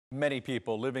Many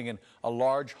people living in a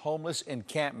large homeless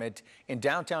encampment in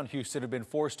downtown Houston have been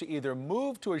forced to either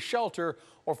move to a shelter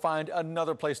or find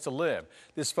another place to live.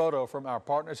 This photo from our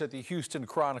partners at the Houston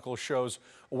Chronicle shows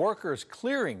workers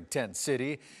clearing Tent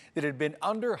City that had been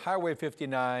under Highway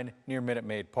 59 near Minute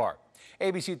Maid Park.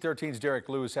 ABC 13's Derek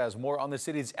Lewis has more on the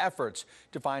city's efforts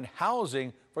to find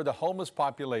housing for the homeless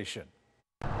population.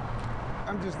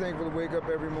 I'm just thankful to wake up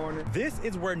every morning. This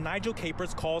is where Nigel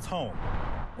Capers calls home,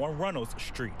 on Runnels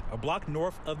Street, a block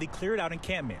north of the cleared out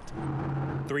encampment.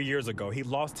 3 years ago, he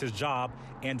lost his job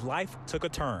and life took a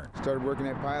turn. Started working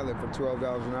at Pilot for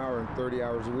 $12 an hour and 30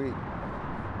 hours a week.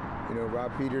 You know,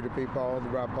 rob Peter to pay Paul, to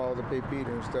rob Paul to pay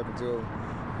Peter and stuff until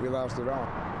we lost it all.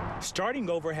 Starting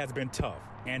over has been tough,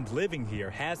 and living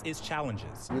here has its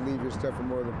challenges. You leave your stuff for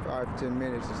more than 5 to 10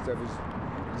 minutes and stuff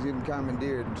is getting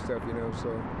commandeered and stuff, you know,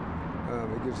 so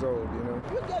it gets old, you know.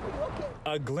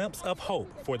 A glimpse of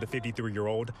hope for the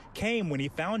 53-year-old came when he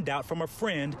found out from a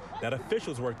friend that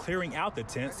officials were clearing out the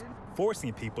tents,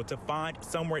 forcing people to find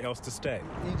somewhere else to stay.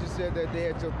 He just said that they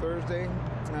had till Thursday,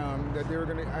 that they were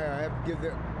going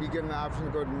to be given the option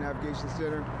to go to the Navigation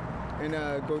Center and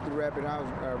go through rapid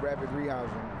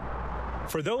rehousing.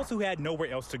 For those who had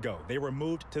nowhere else to go, they were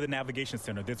moved to the Navigation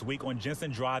Center this week on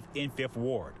Jensen Drive in 5th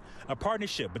Ward. A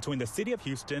partnership between the City of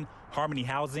Houston, Harmony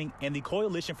Housing, and the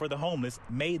Coalition for the Homeless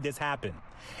made this happen.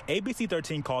 ABC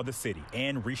 13 called the city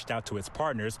and reached out to its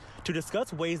partners to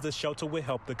discuss ways the shelter would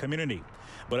help the community.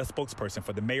 But a spokesperson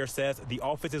for the mayor says the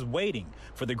office is waiting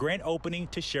for the grand opening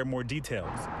to share more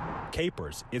details.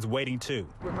 Capers is waiting too.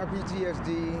 With my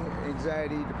PTSD,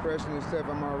 anxiety, depression and stuff,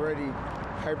 I'm already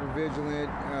hypervigilant,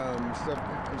 stuff.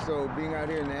 And so being out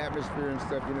here in the atmosphere and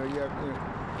stuff, you know, you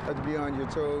have to be on your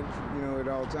toes, you know, at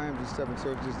all times and stuff, and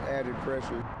so it's just added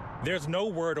pressure. There's no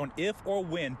word on if or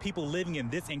when people living in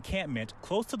this encampment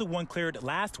close to the one cleared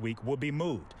last week will be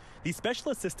moved. The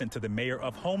special assistant to the mayor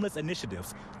of Homeless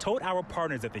Initiatives told our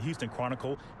partners at the Houston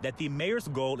Chronicle that the mayor's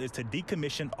goal is to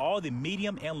decommission all the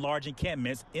medium and large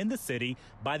encampments in the city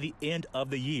by the end of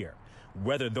the year.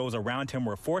 Whether those around him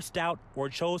were forced out or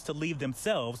chose to leave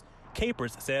themselves,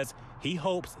 Capers says he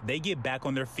hopes they get back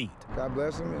on their feet. God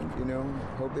bless them and, you know,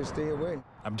 hope they stay away.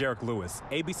 I'm Derek Lewis,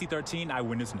 ABC 13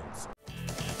 Eyewitness News.